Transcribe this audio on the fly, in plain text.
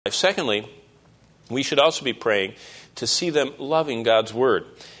life. Secondly, we should also be praying to see them loving God's Word.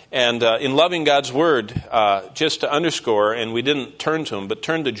 And in loving God's Word, just to underscore, and we didn't turn to them, but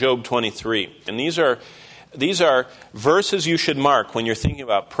turn to Job 23. And these are verses you should mark when you're thinking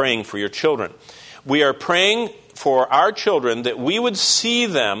about praying for your children. We are praying for our children that we would see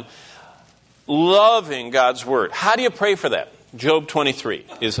them loving God's Word. How do you pray for that? Job 23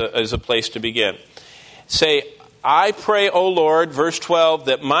 is a place to begin. Say, I pray, O Lord, verse 12,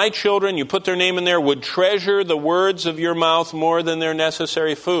 that my children, you put their name in there, would treasure the words of your mouth more than their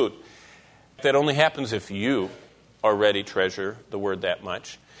necessary food. That only happens if you already treasure the Word that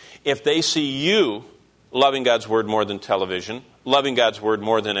much. If they see you loving God's Word more than television, loving God's Word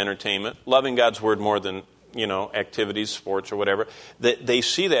more than entertainment, loving God's Word more than, activities, sports, or whatever, that they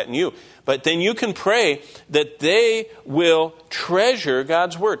see that in you. But then you can pray that they will treasure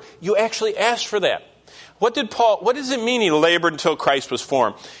God's Word. You actually asked for that. What does it mean he labored until Christ was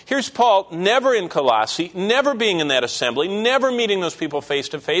formed? Here's Paul, never in Colossae, never being in that assembly, never meeting those people face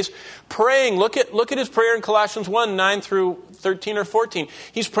to face, praying. Look at his prayer in Colossians 1, 9 through 13 or 14.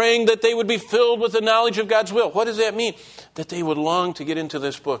 He's praying that they would be filled with the knowledge of God's will. What does that mean? That they would long to get into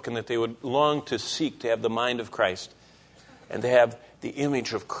this book and that they would long to seek to have the mind of Christ and to have the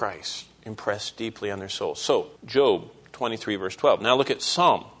image of Christ impressed deeply on their souls. So, Job 23, verse 12. Now look at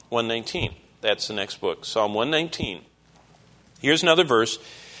Psalm 119. That's the next book, Psalm 119. Here's another verse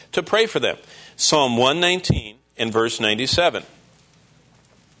to pray for them. Psalm 119 and verse 97.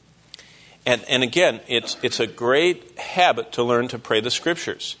 And again, it's a great habit to learn to pray the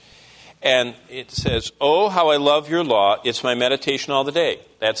Scriptures. And it says, oh, how I love your law. It's my meditation all the day.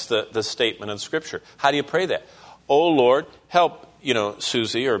 That's the statement of the Scripture. How do you pray that? Oh, Lord, help,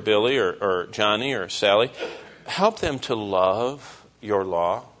 Susie or Billy or Johnny or Sally. Help them to love your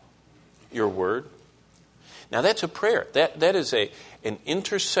law, your Word. Now that's a prayer. That is an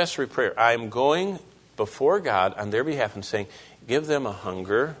intercessory prayer. I'm going before God on their behalf and saying, give them a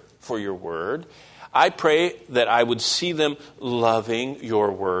hunger for your Word. I pray that I would see them loving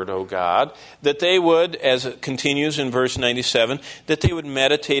your Word, O God. That they would, as it continues in verse 97, that they would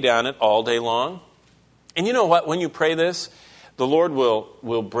meditate on it all day long. And you know what? When you pray this, the Lord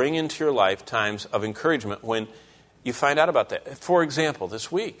will bring into your life times of encouragement when you find out about that. For example, this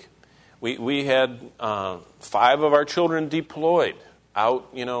week, we had 5 of our children deployed out,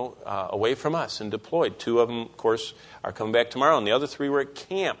 away from us and deployed. 2 of them, of course, are coming back tomorrow, and the other 3 were at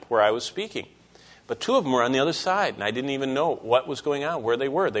camp where I was speaking. But 2 of them were on the other side, and I didn't even know what was going on, where they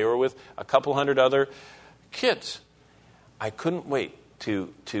were. They were with a couple hundred other kids. I couldn't wait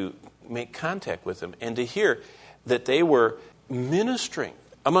to make contact with them and to hear that they were ministering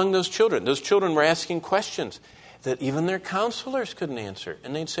among those children. Those children were asking questions that even their counselors couldn't answer.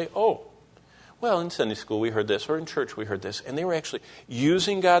 And they'd say, oh, well, in Sunday school we heard this, or in church we heard this. And they were actually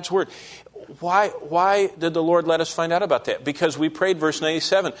using God's Word. Why did the Lord let us find out about that? Because we prayed, verse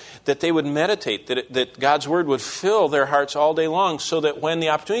 97, that they would meditate, that God's Word would fill their hearts all day long so that when the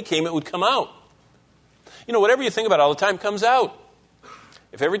opportunity came, it would come out. Whatever you think about all the time comes out.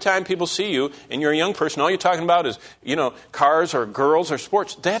 If every time people see you and you're a young person, all you're talking about is, cars or girls or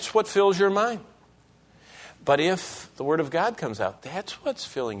sports, that's what fills your mind. But if the Word of God comes out, that's what's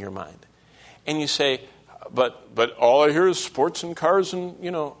filling your mind. And you say, but all I hear is sports and cars and,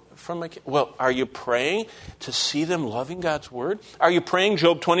 from my kids. Well, are you praying to see them loving God's Word? Are you praying,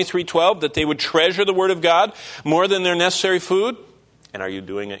 Job 23:12, that they would treasure the Word of God more than their necessary food? And are you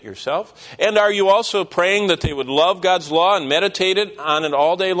doing it yourself? And are you also praying that they would love God's law and meditate on it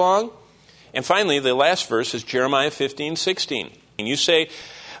all day long? And finally, the last verse is Jeremiah 15:16. And you say,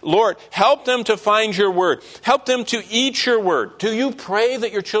 Lord, help them to find your Word. Help them to eat your Word. Do you pray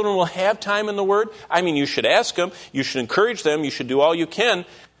that your children will have time in the Word? I mean, you should ask them. You should encourage them. You should do all you can.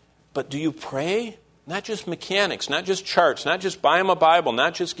 But do you pray? Not just mechanics, not just charts, not just buy them a Bible,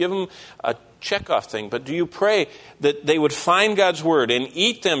 not just give them a checkoff thing, but do you pray that they would find God's Word and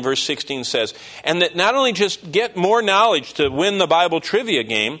eat them, verse 16 says, and that not only just get more knowledge to win the Bible trivia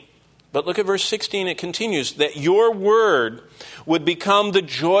game, but look at verse 16, it continues, that your Word would become the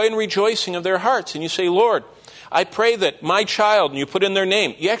joy and rejoicing of their hearts. And you say, Lord, I pray that my child, and you put in their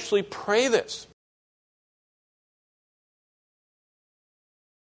name, you actually pray this.